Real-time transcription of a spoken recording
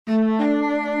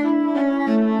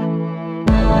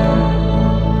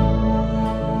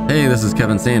Hey, this is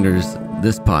Kevin Sanders.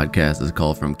 This podcast is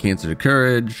called From Cancer to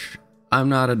Courage. I'm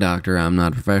not a doctor. I'm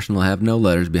not a professional. I have no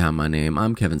letters behind my name.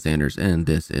 I'm Kevin Sanders, and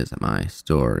this is my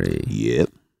story. Yep.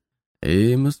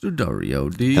 Hey, Mr. Dario.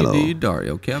 Hello.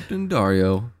 Dario. Captain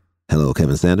Dario. Hello,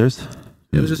 Kevin Sanders.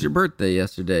 It was just your birthday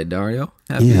yesterday, Dario.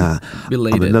 Happy Yeah.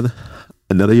 belated. I'm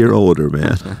another year older,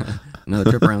 man. Another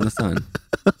trip around the sun.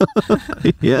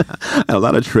 Yeah. I had a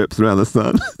lot of trips around the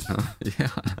sun. Yeah.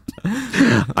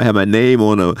 I have my name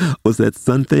on what's that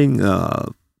sun thing?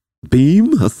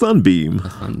 Beam? A sunbeam. A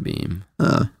sunbeam.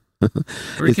 It's,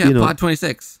 Recap Pod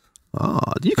 26. Oh,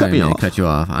 did you cut me off? Cut you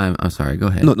off. I'm sorry. Go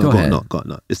ahead. No, Go ahead.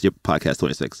 No. It's your podcast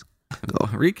 26. Go.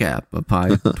 Recap of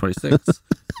Pod 26.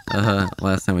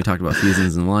 Last time we talked about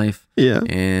seasons in life. Yeah.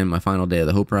 And my final day of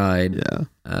the Hope Ride.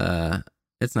 Yeah.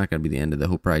 It's not going to be the end of the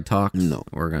Hope Ride talks. No.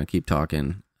 We're going to keep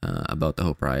talking about the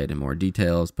Hope Ride in more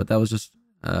details, but that was just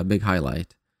a big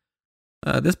highlight.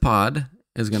 This pod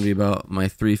is going to be about my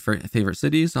three favorite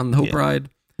cities on the Hope Ride.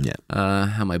 Yeah.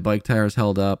 How my bike tires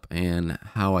held up, and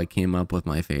how I came up with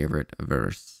my favorite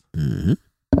verse. Mm-hmm.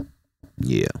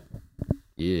 Yeah.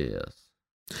 Yes.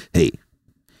 Hey.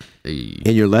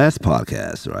 In your last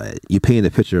podcast, right, you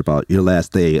painted a picture about your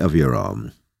last day of your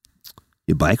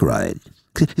bike ride.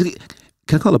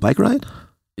 Can I call it a bike ride?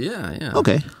 Yeah.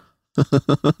 Okay.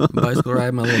 Bicycle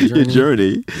ride, my little journey. Your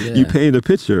journey. Yeah. You painted a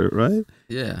picture, right?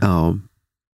 Yeah.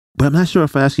 But I'm not sure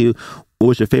if I ask you what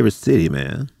was your favorite city,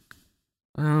 man.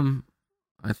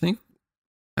 I think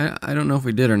I don't know if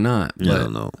we did or not. But, I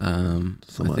don't know.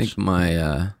 I think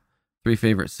my three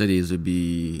favorite cities would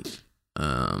be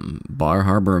Bar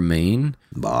Harbor, Maine.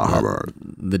 Bar Harbor.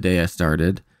 The day I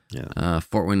started. Yeah.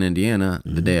 Fort Wayne, Indiana.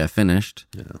 The day I finished.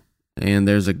 Yeah. And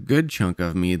there's a good chunk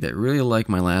of me that really liked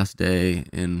my last day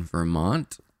in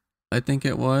Vermont, I think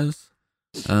it was.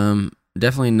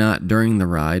 Definitely not during the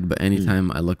ride, but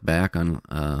anytime I look back on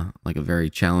like a very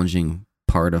challenging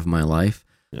part of my life,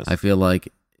 Yes. I feel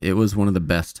like it was one of the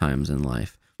best times in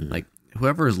life. Like,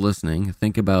 whoever is listening,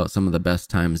 think about some of the best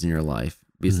times in your life,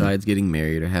 besides getting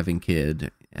married or having kids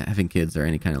or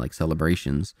any kind of like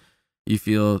celebrations. You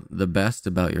feel the best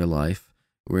about your life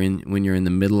when you're in the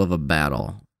middle of a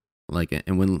battle. Like,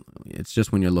 and when it's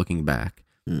just when you're looking back,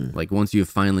 like once you've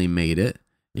finally made it,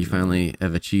 you finally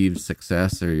have achieved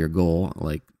success or your goal,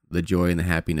 like the joy and the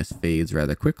happiness fades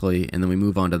rather quickly. And then we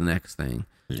move on to the next thing.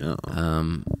 Yeah.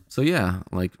 So yeah,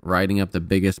 like riding up the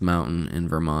biggest mountain in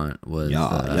Vermont was,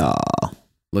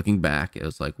 looking back, it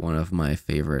was like one of my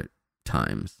favorite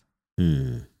times.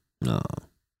 No.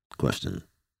 Question.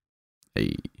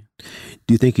 Hey.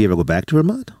 Do you think you ever go back to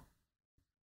Vermont?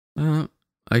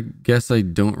 I guess I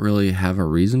don't really have a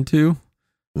reason to.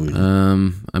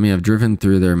 Mm-hmm. I mean, I've driven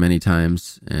through there many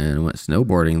times and went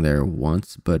snowboarding there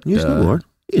once, but You snowboard?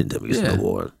 You didn't tell me you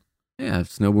snowboard. Yeah, I've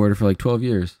snowboarded for like 12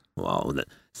 years. Wow.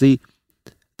 See,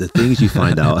 the things you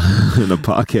find out in the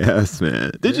podcast,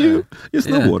 man. Did you? You're a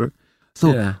snowboarder.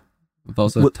 So, yeah. I've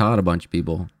also taught a bunch of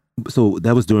people. So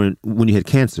that was during when you had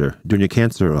cancer, during your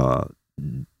cancer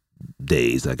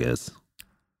days, I guess.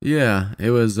 Yeah,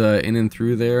 it was in and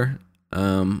through there.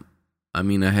 I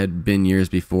mean, I had been years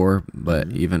before,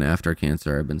 but even after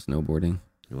cancer, I've been snowboarding.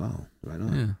 Wow, right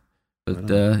on. Yeah,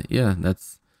 but yeah,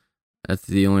 that's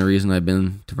the only reason I've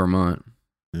been to Vermont.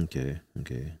 Okay.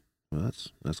 Well,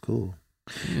 that's cool.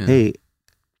 Yeah. Hey,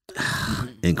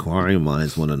 inquiring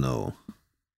minds want to know,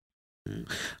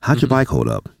 how'd your bike hold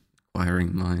up?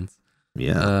 Inquiring minds.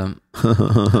 Yeah.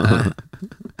 I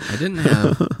didn't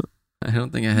have. I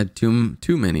don't think I had too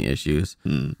many issues.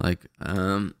 Like,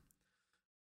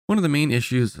 one of the main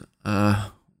issues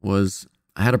was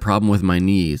I had a problem with my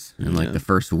knees in like the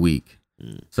first week.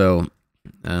 So,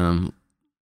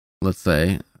 let's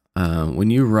say when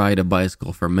you ride a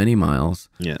bicycle for many miles,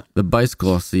 the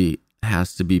bicycle seat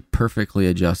has to be perfectly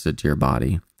adjusted to your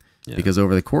body. Because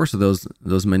over the course of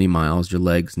those many miles, your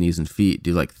legs, knees, and feet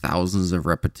do like thousands of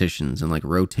repetitions and like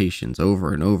rotations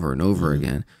over and over and over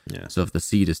again. So if the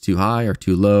seat is too high or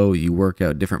too low, you work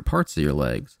out different parts of your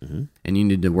legs, and you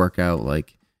need to work out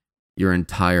like your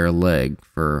entire leg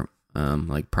for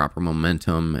like proper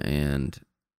momentum and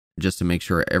just to make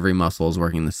sure every muscle is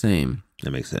working the same.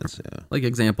 That makes sense. Yeah. Like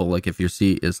example, like if your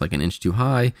seat is like an inch too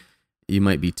high, you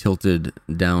might be tilted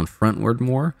down frontward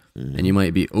more, and you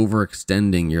might be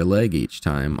overextending your leg each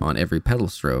time on every pedal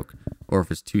stroke. Or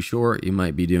if it's too short, you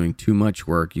might be doing too much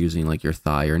work using like your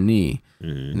thigh or knee.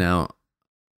 Now,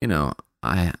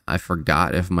 I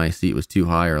forgot if my seat was too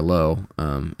high or low.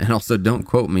 And also don't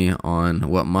quote me on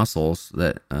what muscles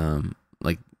that,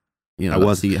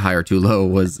 seat high or too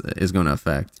low is going to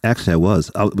affect. Actually, I was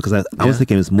because I was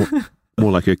thinking it's more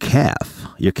like your calf.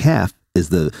 Your calf is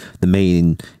the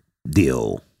main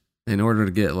deal. in order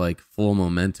to get like full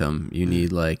momentum, you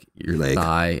need like your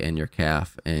thigh and your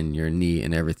calf and your knee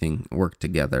and everything work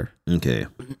together. Okay,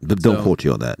 but don't quote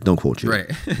you on that. Don't quote you,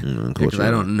 right? Because I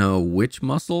don't know which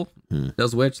muscle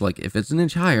does which. Like if it's an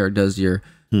inch higher, does your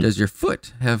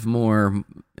foot have more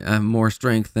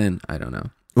strength than, I don't know.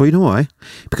 Well, you know why?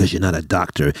 Because you're not a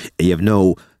doctor and you have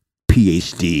no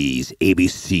PhDs,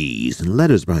 ABCs, and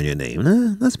letters behind your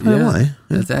name. That's probably why. Yeah.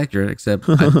 That's accurate, except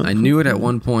I knew it at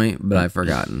one point, but I've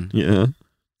forgotten. Yeah.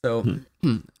 So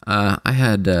I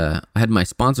had my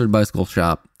sponsored bicycle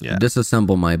shop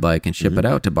disassemble my bike and ship it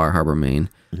out to Bar Harbor, Maine.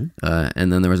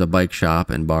 And then there was a bike shop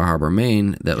in Bar Harbor,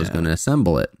 Maine that was going to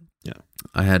assemble it. Yeah.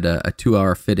 I had a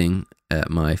 2-hour fitting at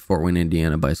my Fort Wayne,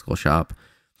 Indiana bicycle shop,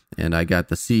 and I got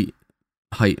the seat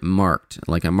height marked.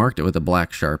 Like I marked it with a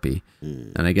black Sharpie.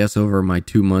 And I guess over my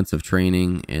 2 months of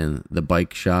training and the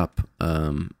bike shop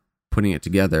putting it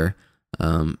together,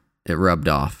 it rubbed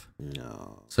off.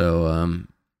 No. So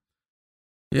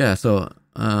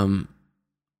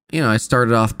I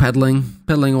started off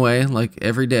pedaling away like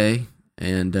every day,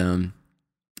 and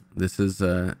this is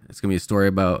it's gonna be a story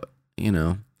about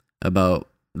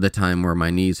the time where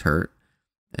my knees hurt,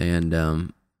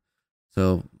 and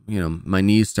so my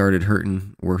knees started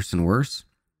hurting worse and worse,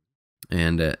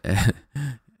 and I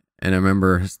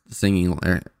remember singing,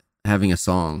 having a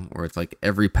song where it's like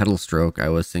every pedal stroke I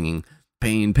was singing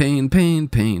pain, pain, pain,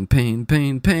 pain, pain,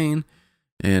 pain, pain.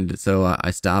 And so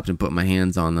I stopped and put my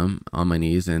hands on my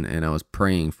knees, and I was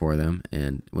praying for them.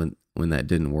 And when that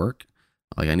didn't work,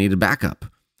 like I needed backup.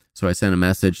 So I sent a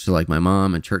message to like my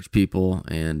mom and church people,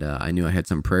 and I knew I had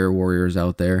some prayer warriors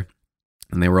out there,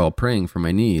 and they were all praying for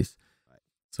my knees.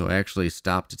 So I actually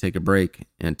stopped to take a break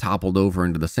and toppled over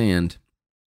into the sand.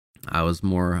 I was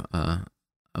more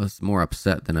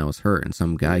upset than I was hurt, and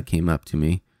some guy came up to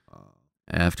me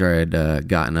after I had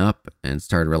gotten up and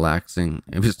started relaxing.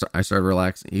 I started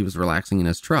relaxing. He was relaxing in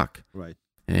his truck. Right.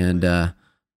 And I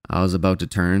was about to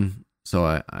turn,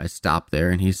 so I stopped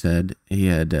there, and he said he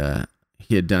had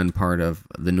done part of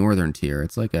the northern tier.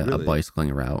 It's like a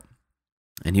bicycling route,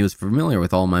 and he was familiar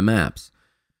with all my maps.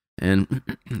 And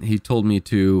he told me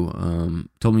to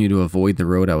avoid the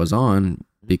road I was on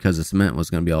because the cement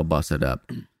was going to be all busted up.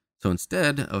 So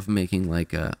instead of making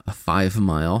like a 5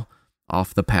 mile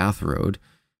off the path road,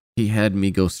 he had me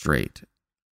go straight.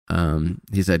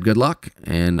 He said, "Good luck."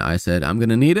 And I said, "I'm going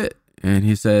to need it." And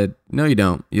he said, "No, you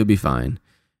don't. You'll be fine."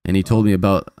 And he told me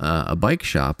about a bike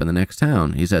shop in the next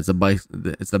town. He said,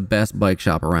 it's the best bike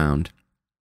shop around.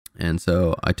 And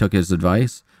so I took his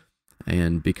advice.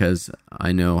 And because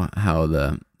I know how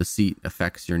the seat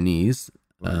affects your knees,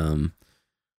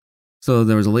 so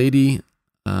there was a lady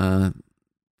that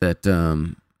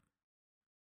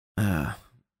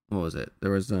what was it?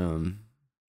 There was a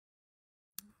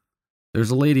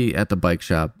lady at the bike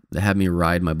shop that had me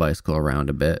ride my bicycle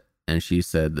around a bit, and she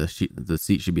said the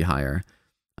seat should be higher.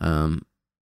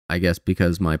 I guess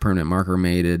because my permanent marker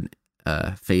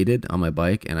faded on my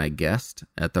bike, and I guessed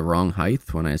at the wrong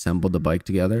height when I assembled the bike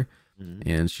together.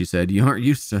 And she said, "You aren't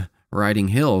used to riding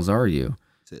hills, are you?"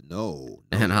 I said, No.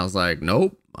 And I was like,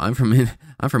 "Nope, I'm from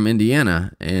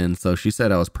Indiana." And so she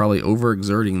said I was probably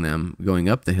overexerting them going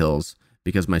up the hills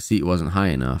because my seat wasn't high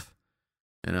enough.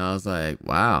 And I was like,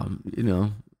 wow,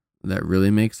 that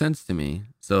really makes sense to me.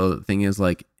 So the thing is,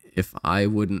 like, if I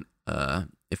wouldn't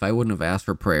have asked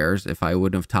for prayers, if I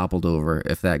wouldn't have toppled over,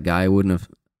 if that guy wouldn't have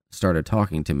started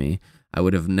talking to me, I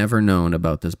would have never known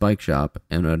about this bike shop,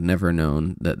 and would have never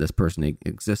known that this person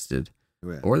existed,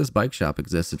 or this bike shop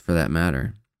existed for that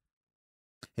matter.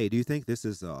 Hey, do you think this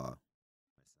is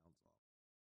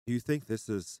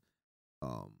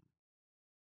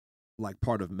like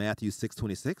part of Matthew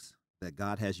 6:26 that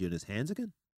God has you in His hands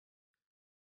again?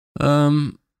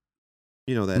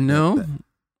 You know that. No.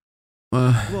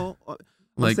 Well,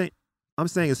 I'm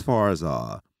saying as far as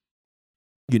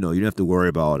you don't have to worry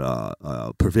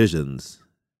about provisions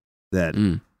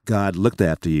that God looked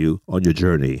after you on your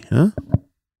journey, huh?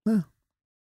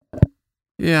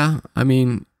 Yeah, I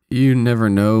mean, you never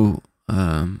know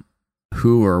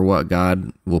who or what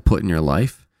God will put in your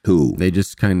life. Who? They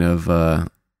just kind of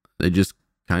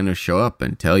show up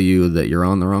and tell you that you're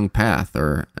on the wrong path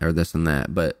or this and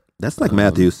that. But that's like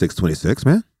Matthew 6:26,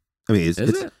 man. I mean, it's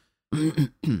it?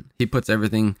 He puts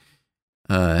everything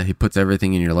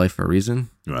in your life for a reason,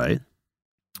 right?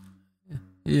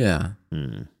 Yeah.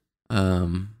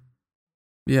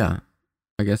 Yeah.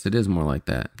 I guess it is more like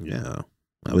that. Yeah,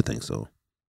 I would think so.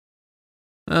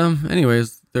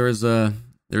 Anyways, there's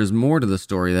more to the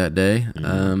story that day.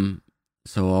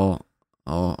 So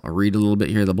I'll read a little bit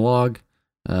here of the blog.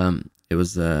 It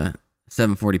was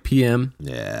 7:40 p.m.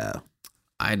 Yeah.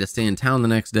 I had to stay in town the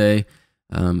next day,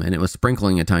 and it was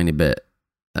sprinkling a tiny bit.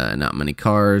 Not many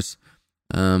cars,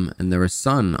 and there was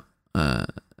sun.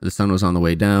 The sun was on the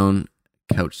way down.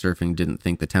 Couch surfing didn't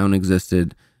think the town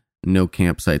existed. No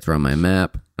campsites were on my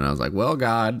map, and I was like, "Well,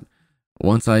 God,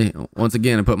 once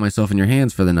again I put myself in your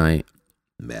hands for the night."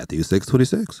 Matthew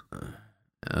 6:26.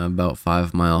 About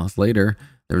 5 miles later,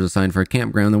 there was a sign for a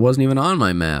campground that wasn't even on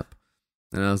my map,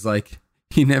 and I was like,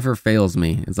 "He never fails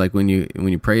me." It's like when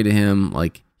you pray to him,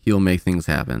 like he'll make things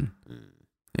happen.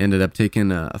 Ended up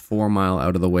taking a 4 mile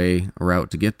out of the way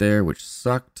route to get there, which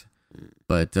sucked.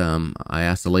 But I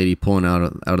asked the lady pulling out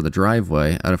of her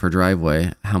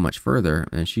driveway, how much further,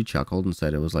 and she chuckled and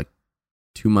said it was like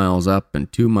 2 miles up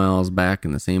and 2 miles back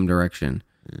in the same direction.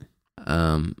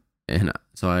 And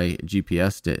so I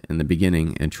GPS'd it in the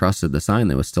beginning and trusted the sign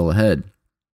that was still ahead.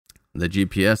 The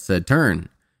GPS said turn,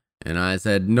 and I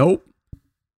said nope.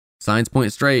 Signs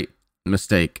point straight.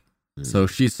 Mistake. So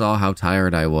she saw how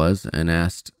tired I was and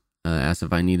asked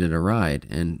if I needed a ride,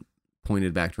 and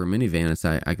pointed back to her minivan and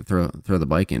said, "I could throw the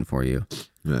bike in for you."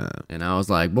 And I was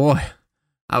like, "Boy,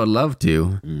 I would love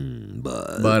to,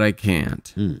 but I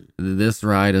can't. This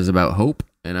ride is about hope,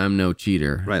 and I'm no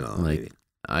cheater." Right on. Like, baby.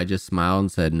 I just smiled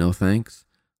and said, "No thanks,"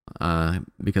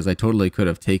 because I totally could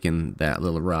have taken that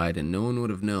little ride, and no one would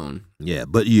have known. Yeah,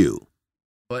 but you,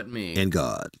 but me, and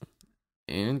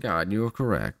God, you were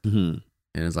correct. Mm-hmm.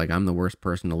 And it's like, I'm the worst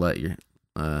person to let you're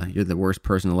the worst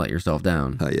person to let yourself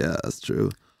down. Oh yeah, that's true.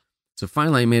 So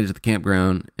finally I made it to the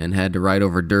campground and had to ride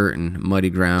over dirt and muddy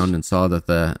ground, and saw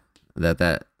that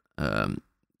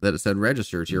it said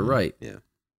register to your right. Yeah.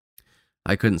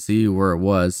 I couldn't see where it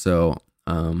was, so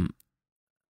there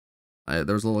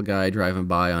was a little guy driving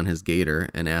by on his Gator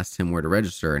and asked him where to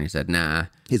register, and he said, "Nah."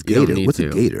 His Gator? What's a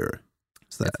Gator?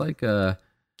 What's that? It's like a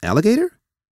alligator?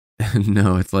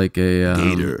 No, it's like a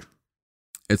Gator.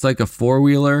 It's like a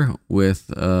 4-wheeler with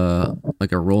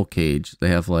like a roll cage. They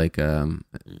have like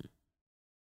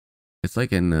it's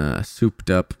like a souped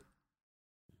up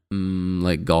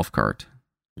like golf cart.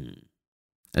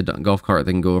 A golf cart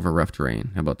that can go over rough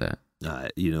terrain. How about that?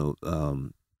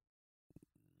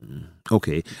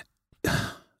 Okay.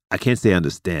 I can't say I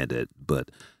understand it,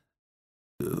 but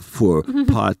for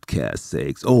podcast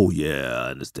sakes, oh yeah, I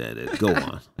understand it. Go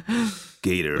on.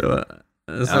 Gator.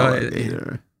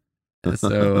 Gator.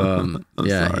 So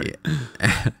yeah,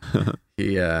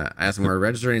 he asked him where to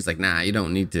register, and he's like, "Nah, you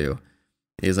don't need to."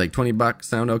 He's like, $20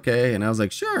 sound okay? And I was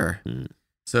like, "Sure."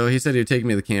 So he said he would take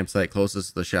me to the campsite closest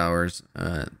to the showers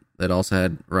that also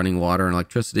had running water and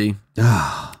electricity.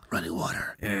 Running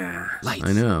water. Yeah, lights.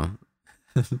 I know.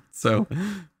 So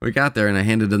we got there, and I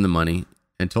handed him the money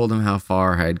and told him how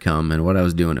far I had come and what I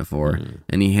was doing it for,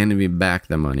 and he handed me back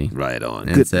the money. Right on.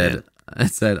 And I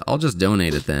said, "I'll just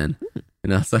donate it then."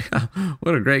 And I was like, "Oh,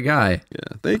 what a great guy!"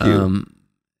 Yeah, thank you.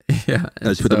 Yeah,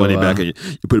 just put the money back in. You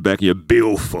put it back in your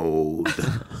billfold.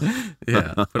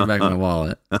 Yeah, put it back in my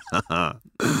wallet.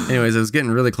 Anyways, it was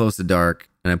getting really close to dark,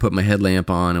 and I put my headlamp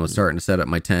on and was starting to set up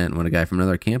my tent when a guy from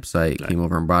another campsite came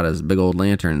over and brought his big old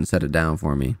lantern and set it down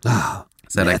for me.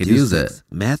 Said I could use it.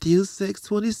 Matthew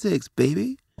 6:26,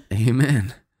 baby.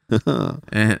 Amen.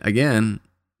 And again,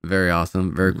 very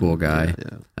awesome, very cool guy.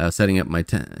 Yeah. I was setting up my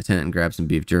tent and grabbed some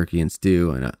beef jerky and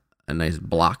stew and a nice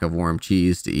block of warm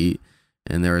cheese to eat.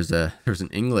 And there was an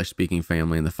English speaking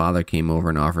family, and the father came over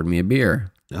and offered me a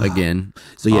beer. Again,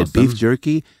 so you had beef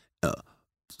jerky,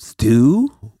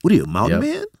 stew. What are you, mountain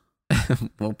man?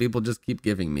 Well, people just keep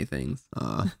giving me things.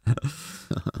 I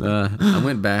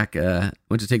went back,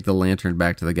 went to take the lantern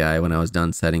back to the guy when I was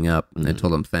done setting up, and I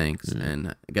told him thanks,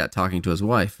 and got talking to his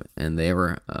wife, and they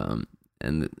were,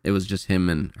 and it was just him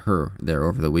and her there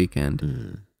over the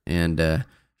weekend, and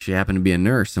she happened to be a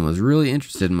nurse and was really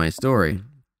interested in my story.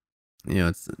 You know,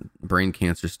 it's a brain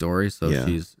cancer story, so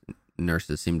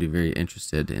nurses seem to be very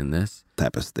interested in this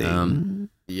type of thing.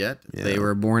 Yet they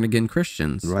were born again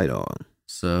Christians, right on.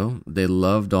 So they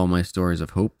loved all my stories of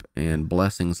hope and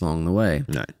blessings along the way.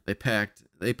 Right.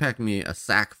 They packed me a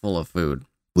sack full of food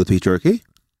with beef jerky.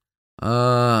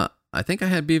 I think I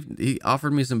had beef. He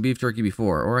offered me some beef jerky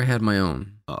before, or I had my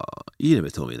own. You never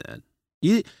told me that.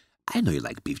 I know you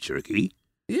like beef jerky.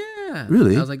 Yeah,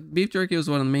 really. I was like, beef jerky was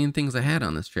one of the main things I had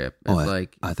on this trip. It's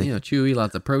I think chewy,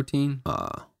 lots of protein.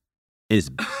 It's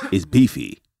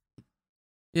beefy.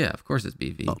 Yeah, of course it's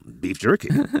beefy. Beef jerky.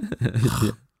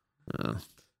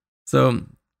 So,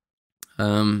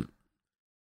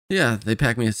 they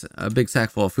packed me a big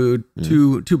sack full of food,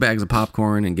 two bags of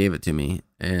popcorn, and gave it to me.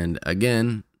 And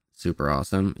again, super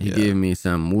awesome. He gave me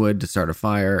some wood to start a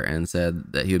fire and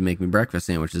said that he would make me breakfast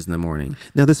sandwiches in the morning.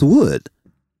 Now this wood,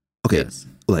 okay, yes.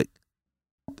 like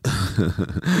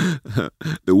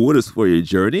The wood is for your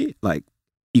journey? Like,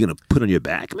 you going to put on your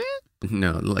back, man?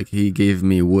 No, like he gave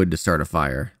me wood to start a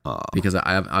fire because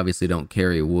I obviously don't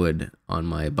carry wood on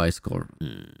my bicycle.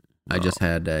 I just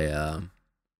had a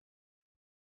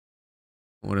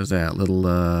what is that little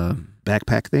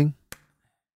backpack thing?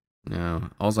 No,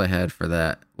 all I had for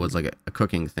that was like a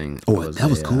cooking thing. That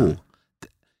was cool.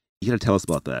 You got to tell us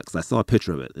about that because I saw a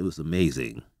picture of it. It was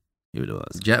amazing. It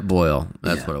was Jetboil.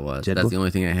 That's what it was. That's the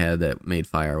only thing I had that made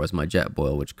fire was my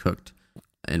Jetboil, which cooked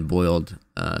and boiled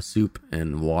soup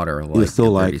and water like in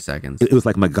 30 seconds. It was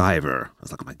like MacGyver. It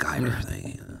was like a MacGyver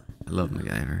thing. I love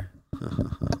MacGyver.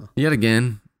 Yet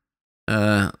again,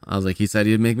 I was like, he said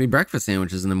he'd make me breakfast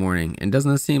sandwiches in the morning. And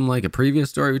doesn't this seem like a previous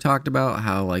story we talked about?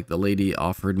 How like the lady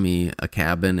offered me a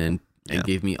cabin and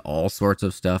gave me all sorts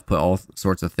of stuff, put all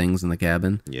sorts of things in the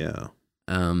cabin. Yeah.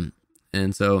 And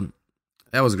so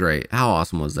that was great. How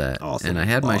awesome was that? Awesome. And I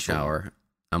had my shower.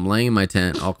 I'm laying in my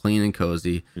tent, all clean and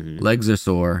cozy. Legs are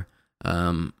sore.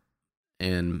 And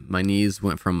my knees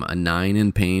went from a 9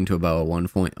 in pain to about a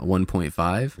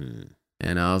 1.5.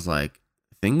 And I was like,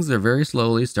 things are very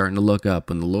slowly starting to look up.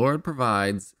 When the Lord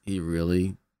provides, he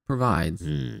really provides.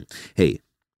 Hey,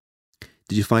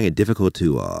 did you find it difficult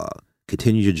to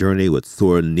continue your journey with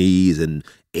sore knees and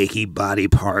achy body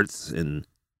parts?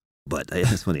 But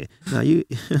that's funny. No,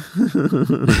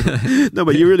 no,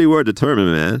 but you really were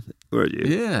determined, man. Weren't you?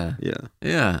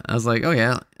 Yeah. I was like, oh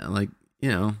yeah, like,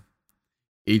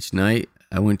 each night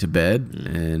I went to bed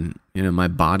and, my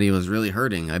body was really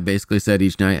hurting. I basically said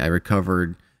each night I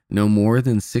recovered no more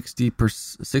than 60 to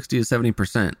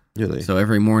 70%. Really? So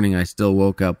every morning I still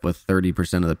woke up with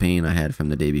 30% of the pain I had from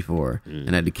the day before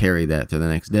and had to carry that through the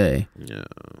next day. Yeah.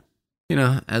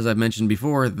 As I've mentioned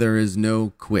before, there is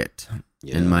no quit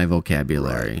in my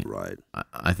vocabulary. Right.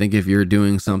 I think if you're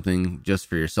doing something just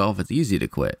for yourself, it's easy to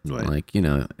quit. Right. Like,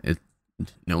 no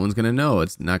one's going to know.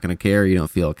 It's not going to care. You don't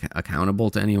feel accountable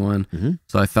to anyone.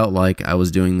 So I felt like I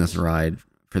was doing this ride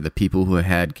for the people who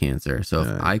had cancer. So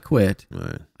if I quit,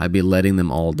 I'd be letting them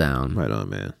all down. Right on,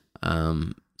 man.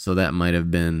 So that might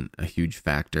have been a huge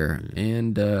factor.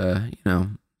 And, that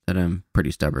I'm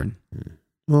pretty stubborn.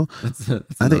 Well, that's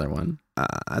another one.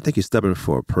 I think you're stubborn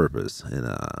for a purpose. And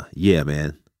yeah,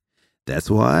 man, that's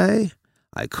why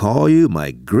I call you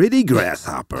my gritty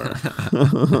grasshopper.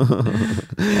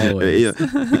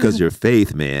 Because your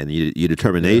faith, man, your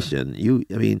determination.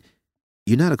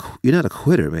 You're not a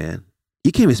quitter, man.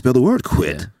 You can't even spell the word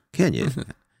quit, can you?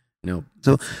 No.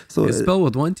 So it's spelled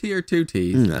with 1 T or 2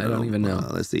 T's. I don't even know.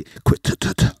 Let's see. Quit.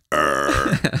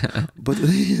 But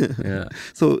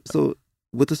So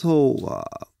with this whole,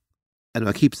 and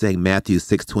I keep saying Matthew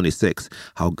 6:26,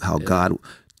 how God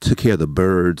took care of the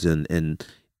birds and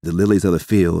the lilies of the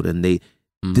field, and they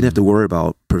didn't have to worry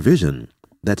about provision.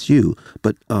 That's you.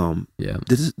 But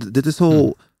did this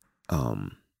whole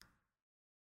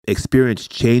experience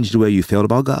change the way you felt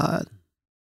about God?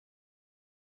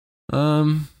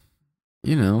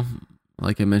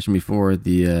 Like I mentioned before,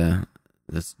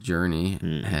 this journey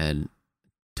had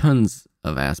tons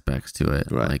of aspects to it.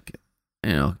 Right. Like,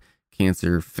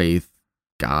 cancer, faith,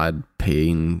 God,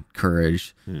 pain,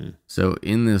 courage. So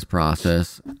in this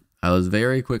process, I was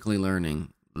very quickly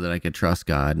learning that I could trust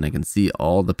God and I can see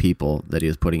all the people that he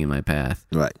was putting in my path.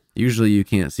 Right. Usually you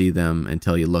can't see them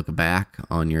until you look back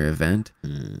on your event.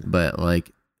 But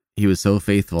like, he was so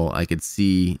faithful. I could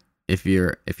see, if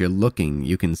you're looking,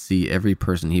 you can see every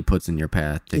person he puts in your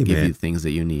path to give you things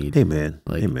that you need. Amen.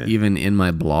 Like, Amen. even in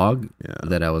my blog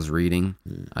that I was reading,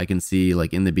 I can see,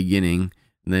 like, in the beginning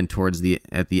and then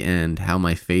at the end, how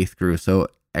my faith grew so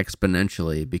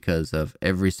exponentially because of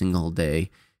every single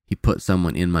day he put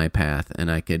someone in my path,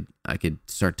 and I could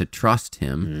start to trust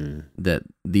him that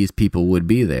these people would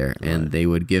be there and they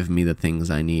would give me the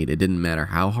things I need. It didn't matter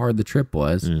how hard the trip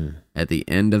was. At the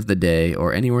end of the day,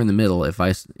 or anywhere in the middle, if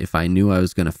I knew I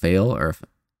was going to fail, or if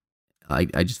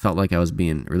I just felt like I was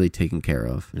being really taken care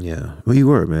of. Yeah, well, you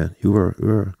were, man. You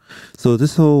were. So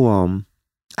this whole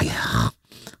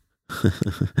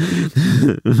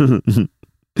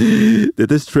did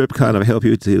this trip kind of help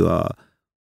you to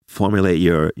formulate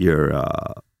your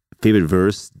favorite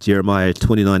verse, Jeremiah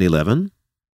 29:11?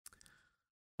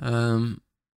 I'm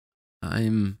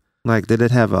like, did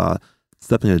it have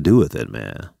something to do with it,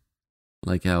 man?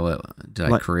 Like how I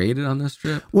create it on this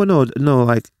trip? Well, no.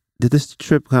 Like, did this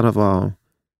trip kind of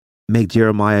make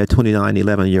Jeremiah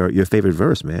 29:11 your favorite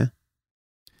verse, man?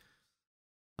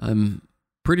 I'm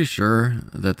pretty sure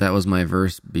that was my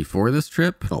verse before this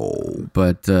trip. Oh,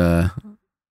 but this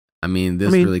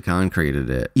really concreted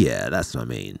it. Yeah, that's what I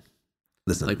mean.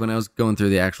 Listen, like when I was going through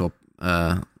the actual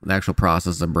the actual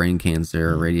process of brain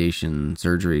cancer, radiation,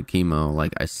 surgery, chemo,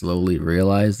 like I slowly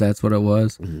realized that's what it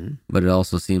was. Mm-hmm. But it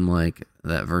also seemed like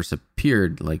that verse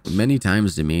appeared like many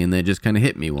times to me, and they just kind of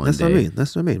hit me one day.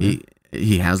 That's what I mean.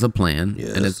 He has a plan,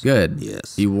 and it's good.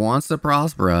 Yes. He wants to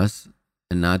prosper us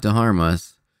and not to harm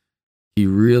us. He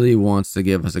really wants to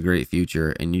give us a great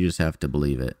future, and you just have to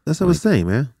believe it. That's what I was saying,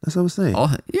 man. That's what I was saying.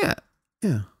 Yeah.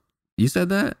 You said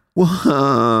that?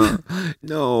 Well,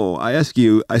 no, I asked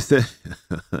you, I said,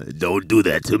 don't do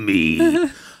that to me.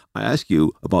 I asked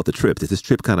you about the trip. Does this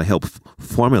trip kind of help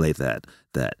formulate that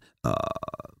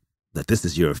this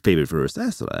is your favorite verse?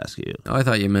 That's what I asked you. Oh, I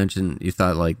thought you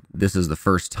thought like this is the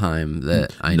first time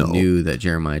that I knew that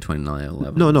Jeremiah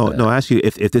 29:11. No. I asked you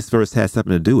if this verse has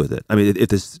something to do with it. I mean, if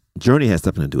this journey has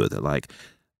something to do with it. Like,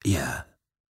 yeah,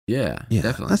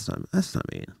 definitely. That's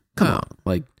not mean. Come on.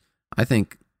 Like, I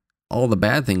think all the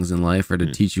bad things in life are to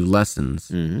teach you lessons,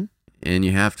 and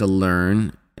you have to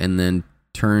learn and then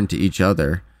turn to each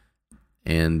other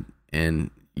and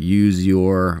use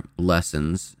your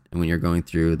lessons when you're going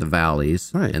through the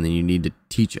valleys, right. And then you need to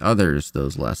teach others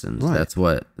those lessons. Right.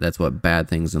 That's what bad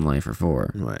things in life are for.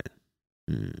 Right.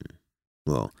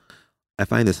 Well, I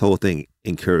find this whole thing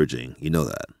encouraging. You know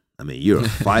that. I mean, you're a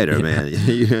fighter, man.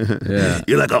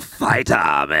 You're like a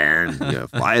fighter, man. You're a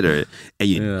fighter, and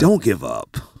you don't give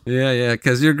up. Yeah,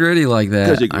 because you're gritty like that.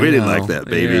 Because you're gritty like that,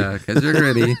 baby. Yeah, because you're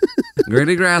gritty.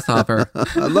 Gritty grasshopper.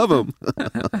 I love him.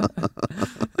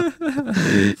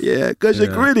 Yeah, because you're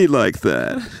gritty like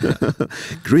that.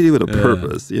 Gritty with a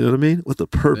purpose. You know what I mean? With a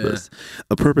purpose. Yeah.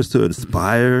 A purpose to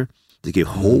inspire, to give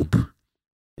hope.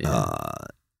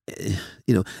 That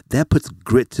puts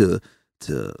grit to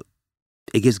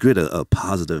it gives grit a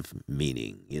positive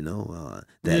meaning, and you know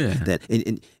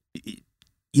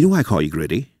why I call you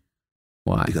gritty?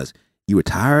 Why? Because you were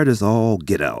tired as all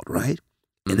get out, right?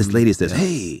 And this lady says,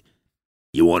 "Hey,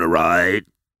 you want to ride?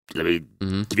 Let me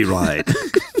give you a ride."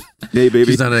 Hey,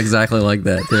 baby. She sounded exactly like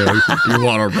that too. You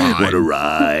want to ride? Want to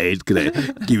ride? Can I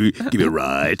give you a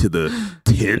ride to the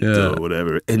tent or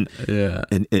whatever? And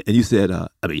you said, I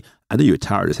know you were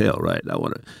tired as hell, right? I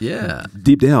want to. Yeah.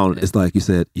 Deep down, it's like you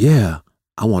said, "Yeah,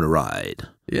 I want to ride."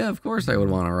 Yeah, of course I would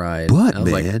want to ride. But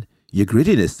man, your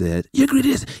grittiness said,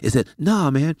 it said,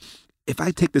 "Nah, man. If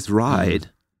I take this ride,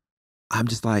 I'm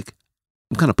just like,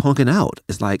 I'm kind of punking out.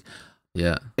 It's like,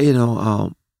 it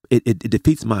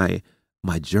defeats my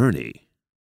journey."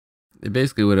 It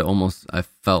basically would have I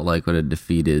felt like would have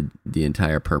defeated the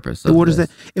entire purpose. It waters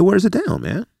it down,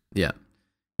 man. Yeah.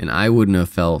 And I wouldn't have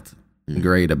felt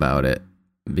great about it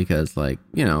because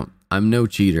I'm no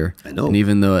cheater. I know. And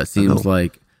even though it seems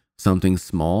like something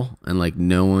small and like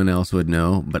no one else would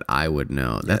know, but I would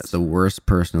know. That's the worst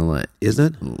person to let. Is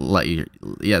it?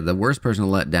 The worst person to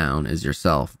let down is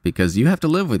yourself because you have to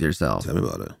live with yourself. Tell me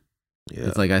about it. Yeah.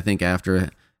 It's like I think after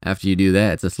you do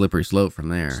that, it's a slippery slope from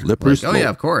there. Slippery slope. Oh yeah,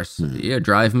 of course. Yeah,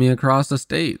 drive me across the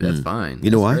state. That's fine. You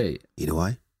know why? Great. You know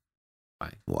why?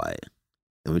 Why?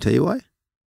 Let me tell you why.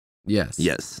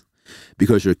 Yes.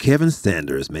 Because you're Kevin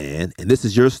Sanders, man, and this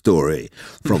is your story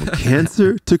from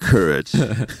cancer to courage,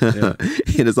 and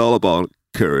it's all about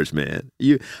courage, man.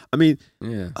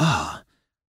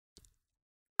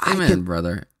 Amen,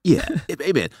 brother. Yeah,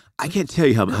 amen. I can't tell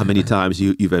you how many times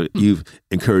you've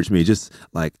encouraged me, just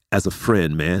like as a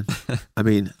friend, man. I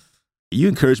mean, you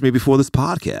encouraged me before this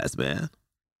podcast, man.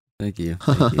 Thank you.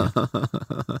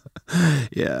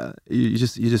 Yeah, you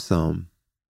just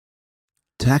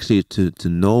to actually to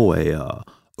know a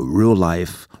real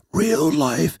life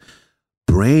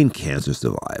brain cancer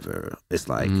survivor. It's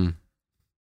like, I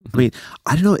mean,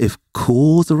 I don't know if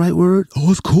cool is the right word. Oh,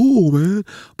 it's cool, man.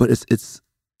 But it's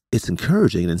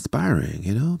encouraging and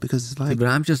inspiring, because it's like. But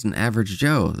I'm just an average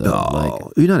Joe, though.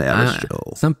 No, you're not an average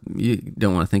Joe. You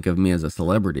don't want to think of me as a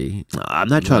celebrity. I'm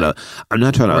not trying to.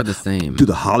 We're the same. Do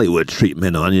the Hollywood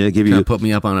treatment on you. Put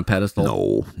me up on a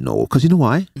pedestal. No, because you know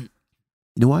why? You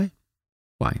know why?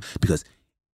 Why? Because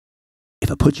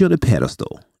if I put you on a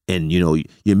pedestal and, your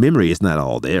memory is not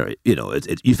all there,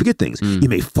 you forget things. You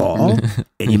may fall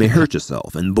and you may hurt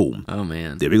yourself and boom. Oh,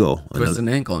 man. There we go. Twist an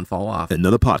ankle and fall off.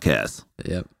 Another podcast.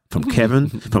 Yep. From Kevin,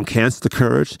 from cancer to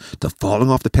courage to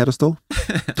falling off the pedestal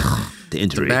to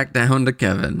injury. Back down to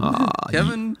Kevin.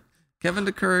 Kevin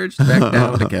to courage, back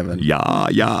down to Kevin. Yeah.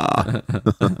 I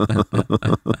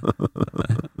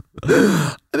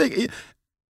think...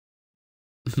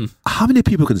 How many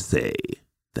people can say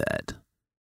that?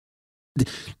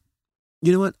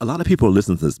 You know what? A lot of people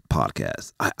listen to this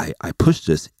podcast. I push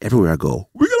this everywhere I go.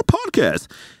 We got a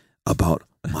podcast about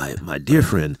my dear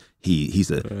friend. He's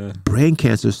a brain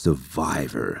cancer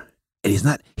survivor, and he's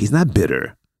not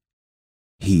bitter.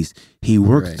 He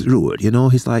worked through it. You know,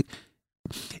 he's like,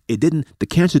 the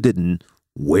cancer didn't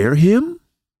wear him.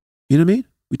 You know what I mean?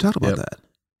 We talked about that.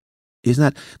 He's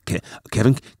not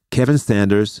Kevin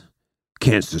Sanders,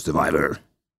 cancer survivor.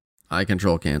 I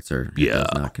control cancer. It does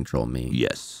not control me.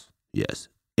 Yes.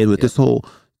 And with this whole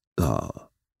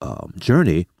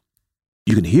journey,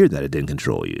 you can hear that it didn't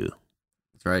control you.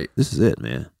 That's right. This is it,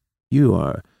 man. You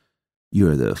are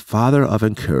the father of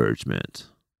encouragement.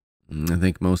 I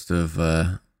think most of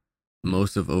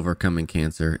overcoming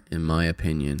cancer, in my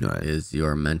opinion, is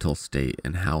your mental state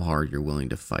and how hard you're willing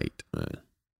to fight. Right.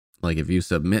 Like if you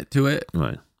submit to it,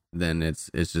 then it's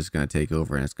just going to take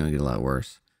over and it's going to get a lot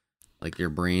worse. Like your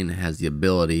brain has the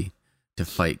ability to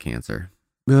fight cancer.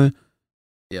 Really?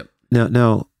 Yep.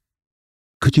 Now,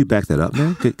 could you back that up,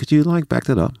 man? Could you back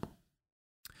that up?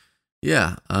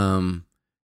 Yeah. Don't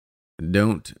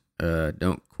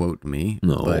quote me.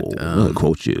 No, but, I'm gonna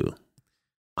quote you.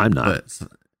 I'm not. But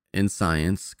in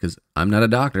science, because I'm not a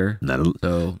doctor,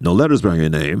 so no letters bearing your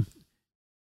name.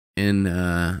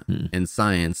 In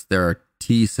science, there are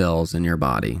T cells in your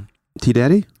body. T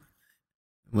Daddy?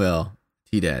 Well,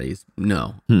 T Daddies.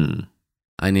 No.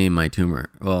 I named my tumor.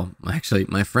 Well, actually,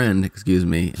 my friend,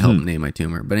 helped name my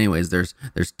tumor. But anyways, there's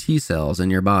T cells in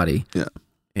your body. Yeah.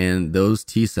 And those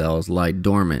T cells lie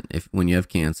dormant when you have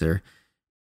cancer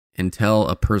until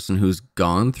a person who's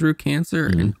gone through cancer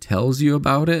and tells you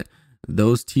about it.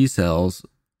 Those T cells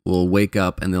will wake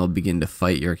up and they'll begin to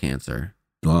fight your cancer.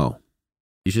 Wow.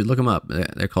 You should look them up.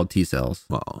 They're called T cells.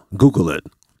 Wow. Google it.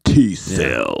 T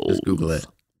cells. Just Google it.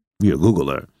 Yeah, Google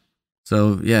it.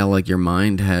 So, yeah, like your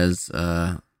mind has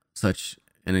such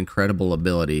an incredible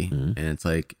ability. And it's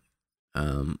like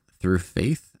through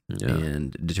faith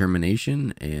and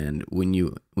determination. And when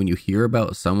you hear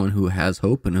about someone who has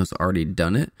hope and has already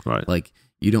done it, like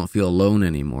you don't feel alone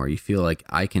anymore. You feel like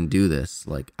I can do this.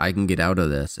 Like I can get out of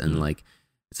this. And like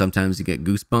sometimes you get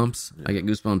goosebumps. I get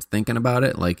goosebumps thinking about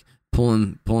it. Like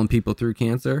pulling people through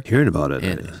cancer. Hearing about it.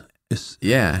 And, well, it's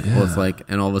like,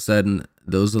 and all of a sudden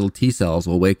those little T cells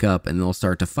will wake up and they'll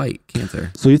start to fight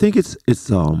cancer. So you think is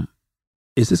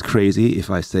this crazy if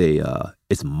I say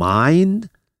it's mind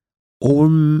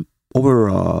over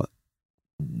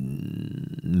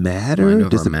matter?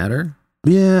 Mind over matter?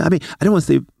 Yeah, I mean, I don't want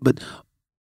to say, but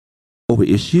over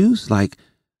issues like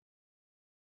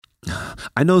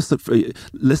I know.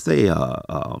 Let's say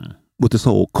with this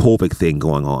whole COVID thing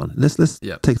going on, let's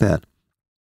take that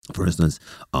for instance.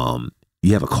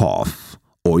 You have a cough,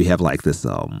 or you have like this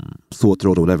sore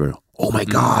throat or whatever. Oh my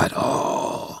God!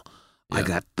 I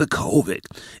got the COVID,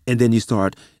 and then you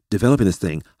start developing this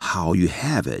thing. How you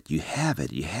have it,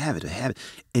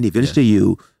 and eventually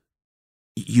you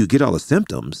get all the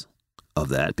symptoms of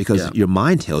that because your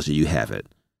mind tells you have it.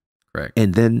 Correct.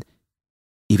 And then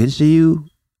eventually you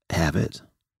have it.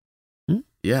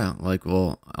 Yeah. Like,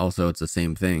 well, also it's the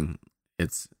same thing.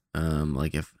 It's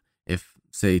like if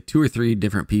say 2 or 3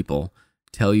 different people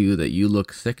tell you that you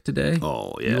look sick today, you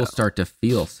will start to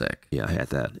feel sick. Yeah, I had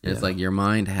that. Yeah. It's like your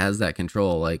mind has that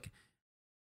control. Like,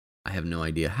 I have no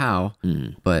idea how,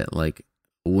 but like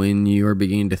when you are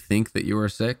beginning to think that you are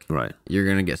sick, you're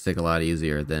going to get sick a lot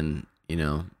easier than,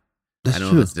 That's I don't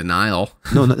true. know if it's denial.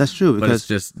 No, that's true. But it's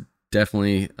just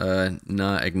definitely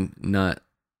not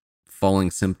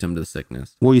falling symptom to the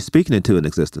sickness. Well, you're speaking into an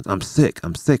existence. I'm sick,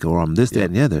 or I'm this, that,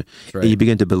 and the other. Right. And you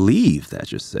begin to believe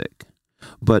that you're sick.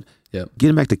 But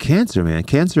getting back to cancer, man,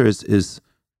 cancer is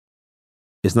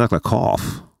it's not like a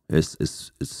cough.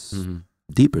 It's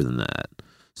deeper than that.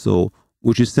 So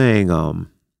what you're saying, I'm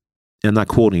not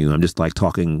quoting you, I'm just like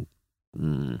talking,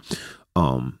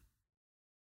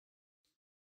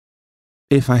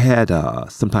 if I had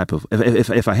some type of,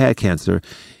 if I had cancer,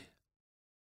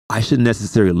 I shouldn't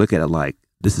necessarily look at it like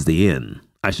this is the end.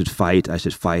 I should fight. Learn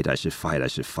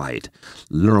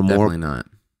more. Definitely not.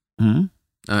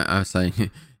 I was saying,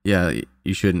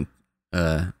 you shouldn't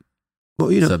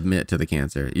submit to the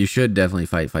cancer. You should definitely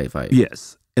fight.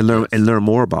 Yes, and learn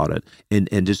more about it,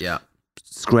 and just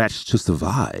scratch to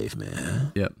survive,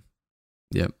 man. Yep.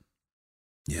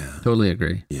 Yeah. Totally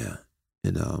agree. Yeah,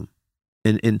 and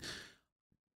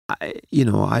I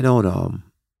don't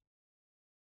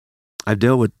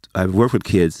I've worked with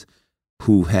kids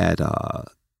who had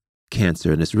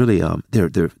cancer, and it's really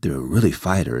they're really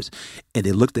fighters, and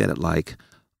they looked at it like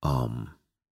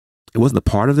it wasn't a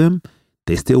part of them.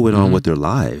 They still went on with their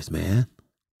lives, man.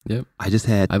 Yep.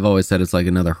 I've always said it's like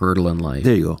another hurdle in life.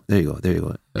 There you go.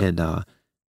 Yep.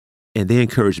 And they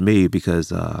encouraged me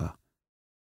because of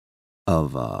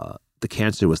the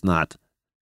cancer was not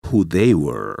who they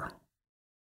were.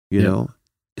 You know,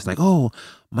 it's like, oh,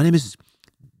 my name is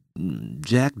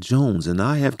Jack Jones and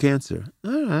I have cancer.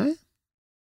 All right.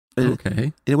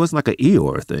 Okay. It wasn't like an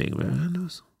Eeyore thing, man.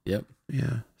 Yep.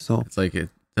 Yeah. So it's like it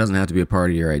doesn't have to be a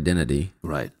part of your identity.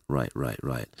 Right. Yeah.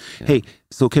 Hey,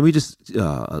 so can we just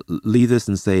leave this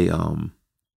and say,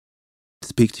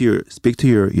 speak to your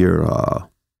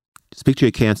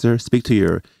cancer, speak to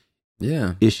your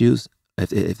issues,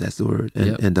 if that's the word,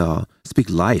 and speak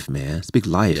life, man. Speak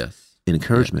life, and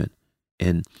encouragement,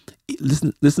 and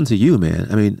listen to you, man.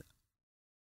 I mean,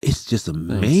 it's just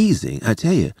amazing. I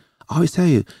tell you, I always tell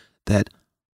you that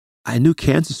I knew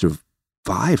cancer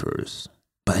survivors,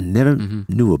 but I never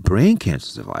knew a brain cancer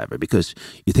survivor, because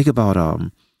you think about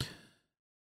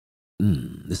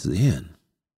this is the end.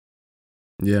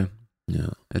 Yeah.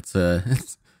 It's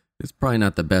probably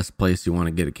not the best place you want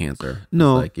to get a cancer.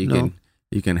 No, it's like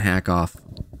you can hack off.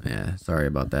 Yeah, sorry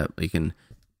about that. You can,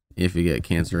 if you get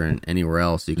cancer anywhere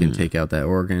else, you can take out that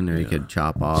organ, or you could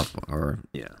chop off, or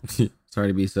sorry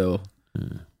to be so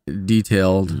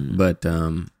detailed, but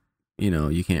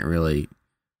you can't really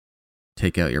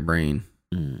take out your brain.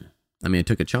 I mean, it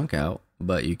took a chunk out,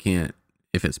 but you can't,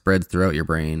 if it spreads throughout your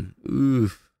brain.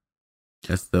 Oof,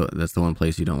 that's the one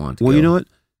place you don't want to go. Well, you know what?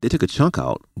 They took a chunk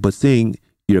out, but seeing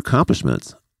your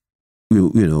accomplishments,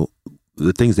 you know,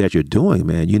 the things that you're doing,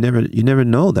 man, you never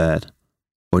know that,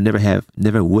 or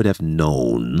never would have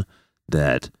known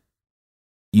that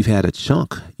you've had a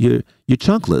chunk. You're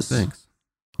chunkless. Thanks.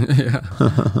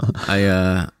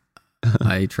 Yeah.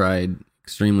 I tried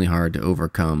extremely hard to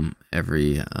overcome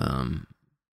every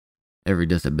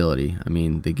disability. I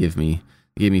mean, they gave me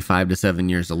 5 to 7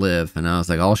 years to live, and I was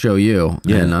like, I'll show you.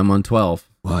 Yeah. And I'm on 12.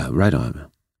 Wow, right on.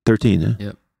 13, huh?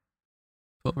 Yep.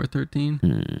 12 or 13.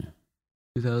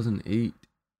 2008.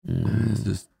 This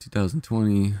is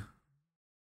 2020.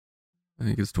 I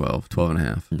think it's 12 and a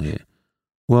half. Yeah.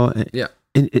 Well, yeah.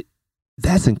 And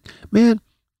man,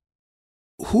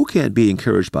 who can't be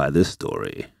encouraged by this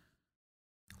story?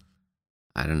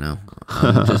 I don't know.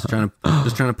 I'm just trying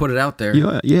to put it out there.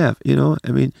 Yeah. You know,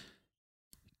 I mean,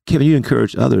 Kevin, you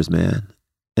encourage others, man.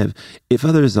 If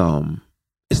others,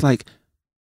 it's like,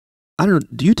 I don't know.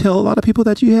 Do you tell a lot of people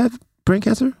that you have brain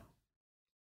cancer?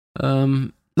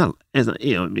 Not as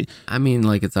I mean,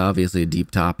 like, it's obviously a deep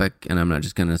topic, and I'm not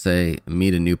just gonna say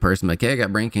meet a new person like, hey, I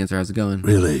got brain cancer. How's it going?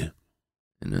 Really?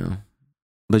 You know.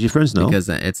 But your friends know, because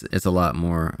it's a lot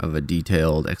more of a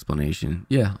detailed explanation.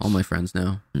 Yeah, all my friends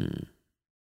know.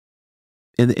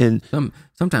 And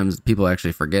sometimes people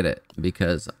actually forget it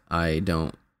because I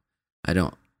don't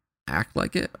act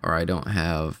like it, or I don't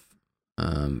have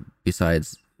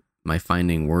besides my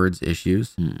finding words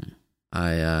issues.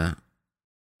 I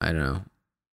don't know.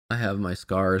 I have my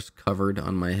scars covered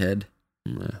on my head.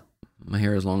 Yeah. My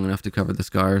hair is long enough to cover the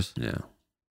scars.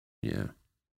 Yeah.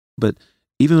 But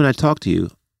even when I talk to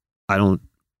you, I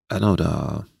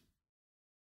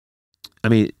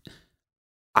mean,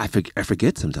 I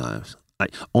forget sometimes.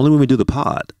 Only when we do the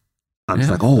pod, I'm just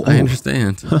like, oh, I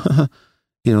understand.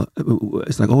 You know,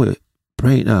 it's like, oh,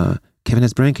 brain. Kevin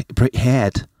has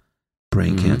had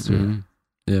brain cancer.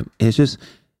 Yeah, it's just,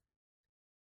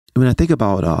 I mean, I think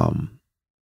about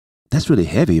that's really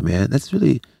heavy, man. That's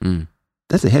really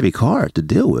that's a heavy card to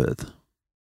deal with.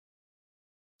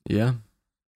 Yeah.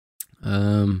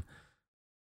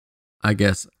 I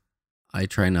guess I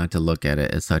try not to look at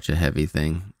it as such a heavy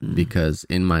thing, because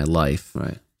in my life,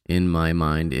 in my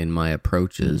mind, in my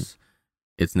approaches,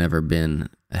 it's never been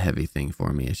a heavy thing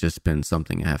for me. It's just been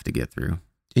something I have to get through.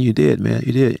 And you did, man.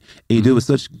 You did. And you do it with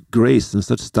such grace and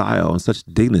such style and such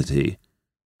dignity.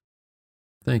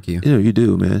 Thank you. You know, you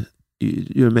do, man.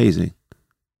 You're amazing.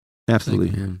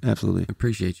 Absolutely. You, absolutely. I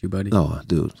appreciate you, buddy. Oh,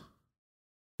 dude.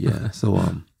 Yeah.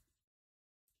 So,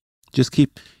 just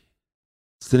keep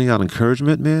sending out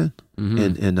encouragement, man,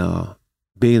 and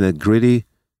being that gritty,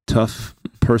 tough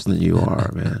person that you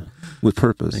are, man, with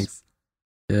purpose. Thanks.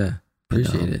 Yeah.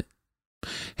 Appreciate it.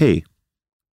 Hey,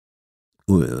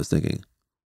 I was thinking,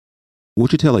 what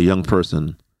would you tell a young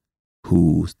person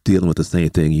who's dealing with the same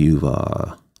thing you've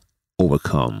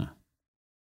overcome?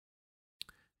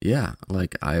 Yeah,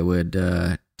 like I would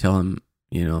tell him,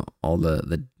 you know, all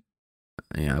the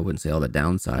I wouldn't say all the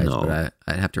downsides, but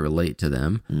I'd have to relate to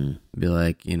them. Be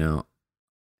like, you know,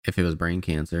 if it was brain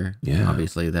cancer,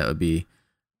 obviously that would be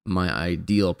my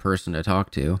ideal person to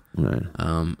talk to. Right.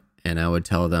 And I would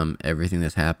tell them everything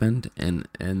that's happened, and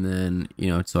then, you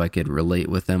know, so I could relate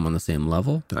with them on the same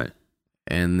level. Right.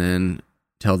 And then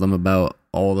tell them about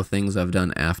all the things I've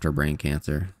done after brain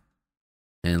cancer.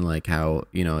 And like how,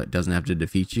 you know, it doesn't have to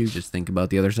defeat you. Just think about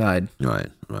the other side.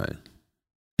 Right.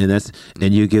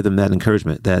 And you give them that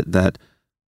encouragement, that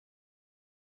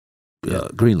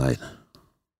green light.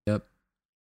 Yep.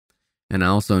 And I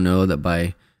also know that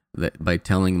by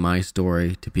telling my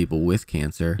story to people with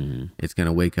cancer, it's going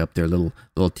to wake up their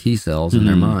little T cells in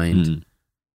their mind.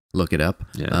 Look it up.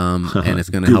 Yeah. And it's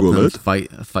going to help them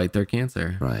fight their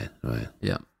cancer. Right.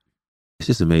 Yeah. It's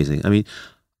just amazing. I mean,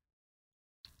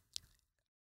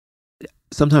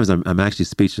 sometimes I'm actually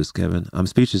speechless, Kevin. I'm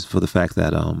speechless for the fact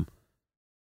that I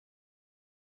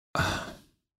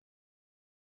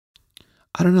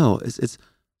don't know. It's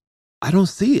I don't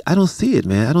see it,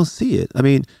 man. I don't see it. I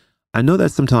mean, I know that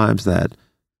sometimes that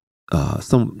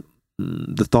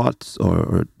the thoughts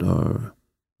are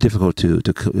difficult to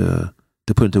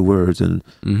put into words, and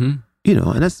and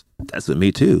that's with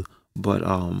me too. But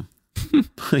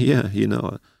yeah,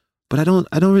 but I don't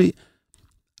really.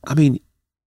 I mean,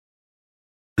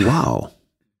 wow.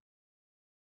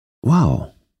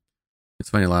 It's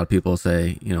funny. A lot of people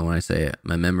say, when I say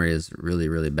my memory is really,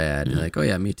 really bad, you're like, oh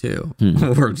yeah, me too.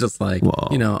 Or just like,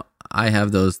 I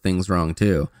have those things wrong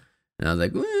too. And I was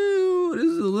like, woo, this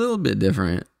is a little bit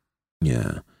different.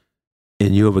 Yeah.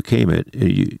 And you overcame it.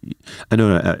 I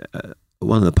know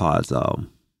one of the pods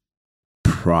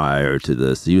prior to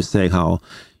this, you were saying how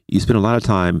you spent a lot of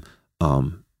time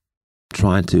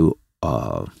trying to,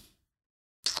 what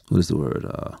is the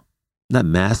word? Not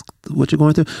mask what you're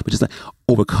going through, but just like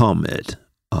overcome it.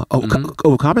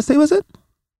 Overcompensate, was it?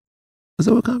 Was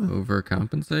it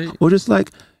overcompensate? Or just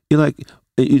like, you're like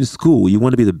in school, you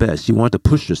want to be the best. You want to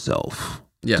push yourself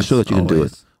to show that you can do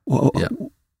it. Well, yeah.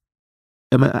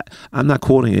 I'm not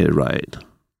quoting it right.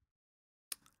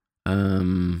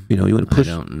 You want to push.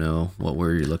 I don't know what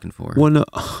word you're looking for. Well, no,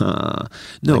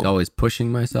 no. Like always pushing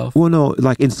myself. Well, no,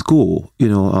 like in school,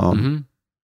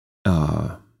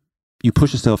 you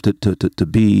push yourself to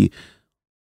be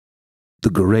the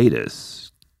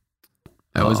greatest.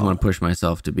 I always want to push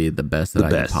myself to be the best that I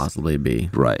could possibly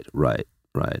be. Right.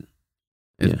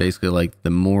 It's basically like the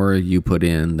more you put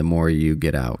in, the more you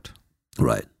get out.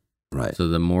 Right. So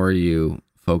the more you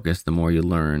focus, the more you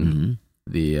learn,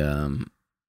 the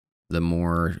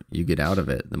more you get out of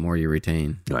it, the more you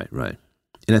retain. Right.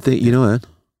 And I think, what?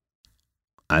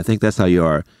 I think that's how you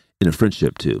are in a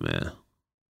friendship too, man.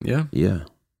 Yeah. Yeah.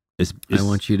 I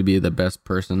want you to be the best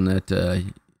person that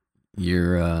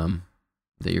you're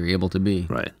able to be.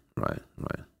 Right.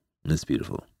 That's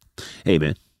beautiful. Hey,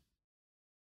 man.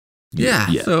 Yeah.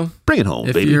 So bring it home,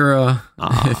 baby. If you're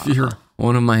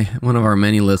one of our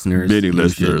many listeners,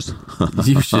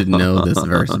 you should know this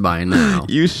verse by now.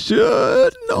 You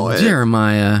should know it.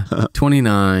 Jeremiah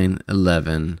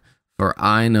 29:11. For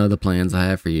I know the plans I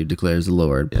have for you, declares the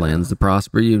Lord. Plans to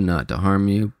prosper you, not to harm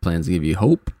you. Plans to give you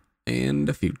hope and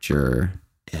a future.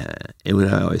 Yeah. And what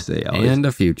I always say, and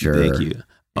a future. Thank you.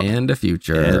 And a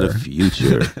future. And a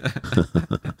future.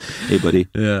 Hey, buddy.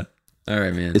 Yeah. All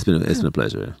right, man. It's been a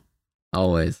pleasure.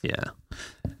 Always. Yeah.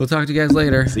 We'll talk to you guys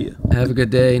later. See ya. Have a good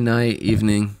day, night,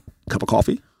 evening. Cup of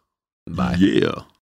coffee. Bye. Yeah.